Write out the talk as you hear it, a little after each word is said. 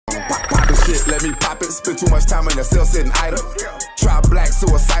shit, let me pop it. Spend too much time in the cell sitting idle. Try black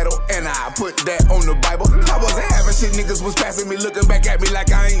suicidal, and I put that on the Bible. I wasn't having shit, niggas was passing me, looking back at me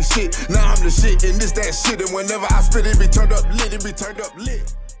like I ain't shit. Now I'm the shit, and this that shit, and whenever I spit it be turned up lit, it be turned up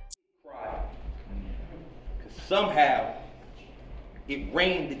lit. Somehow, it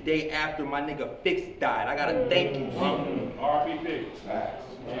rained the day after my nigga Fix died. I gotta thank you, Rum. R.I.P. Fix.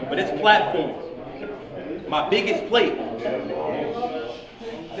 For this platform, my biggest plate.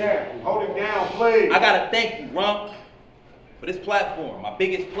 Damn, hold it down, please. I gotta thank you, Rum, for this platform, my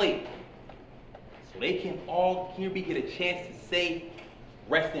biggest plate. So they can all hear me get a chance to say,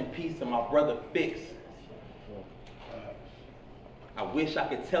 rest in peace to my brother Fix. I wish I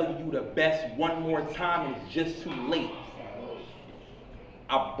could tell you the best one more time, and it's just too late.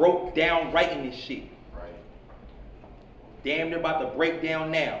 I broke down writing this shit. Damn near about to break down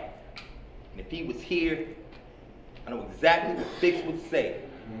now. And if he was here, I know exactly what Fix would say.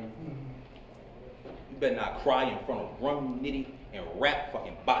 You better not cry in front of Rum Nitty and rap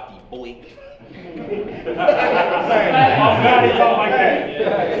fucking Bati boy.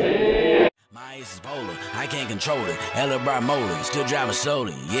 My ace is polar, I can't control it. Hella bright motor, still driving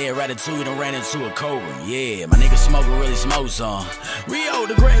slowly. Yeah, Ratatouille done ran into a cobra. Yeah, my nigga smoker really smokes on. Rio,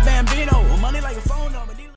 the great Bambino, money like a phone number.